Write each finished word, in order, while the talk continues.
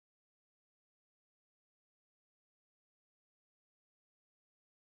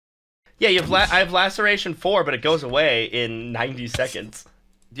Yeah, I have laceration 4, but it goes away in 90 seconds.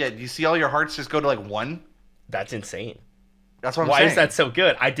 Yeah, do you see all your hearts just go to like 1? That's insane. That's what I'm Why saying. is that so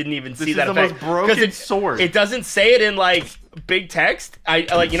good? I didn't even see that This is effect. the most broken sword. It doesn't say it in like big text. I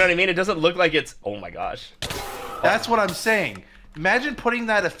like, you know what I mean? It doesn't look like it's. Oh my gosh. That's what I'm saying. Imagine putting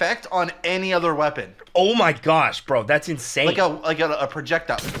that effect on any other weapon. Oh my gosh, bro, that's insane. Like a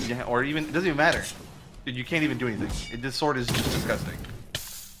projectile, or even it doesn't even matter. Dude, you can't even do anything. This sword is just disgusting.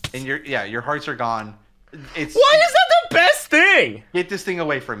 And your hearts are gone. Why is that the best thing? Get this thing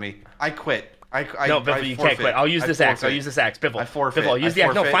away from me. I quit. No, Biffle, you can't quit. I'll use this axe. I'll use this axe. Biffle. I forfeit. Biffle, I'll use the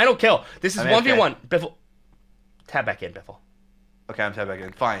axe. No, final kill. This is 1v1. Biffle. Tab back in, Biffle. Okay, I'm tabbed back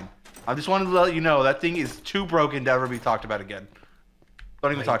in. Fine. I just wanted to let you know that thing is too broken to ever be talked about again.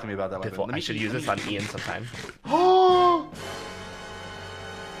 Don't even talk to me about that Biffle, weapon. I should use this on Ian sometime. Oh!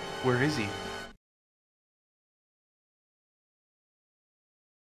 Where is he?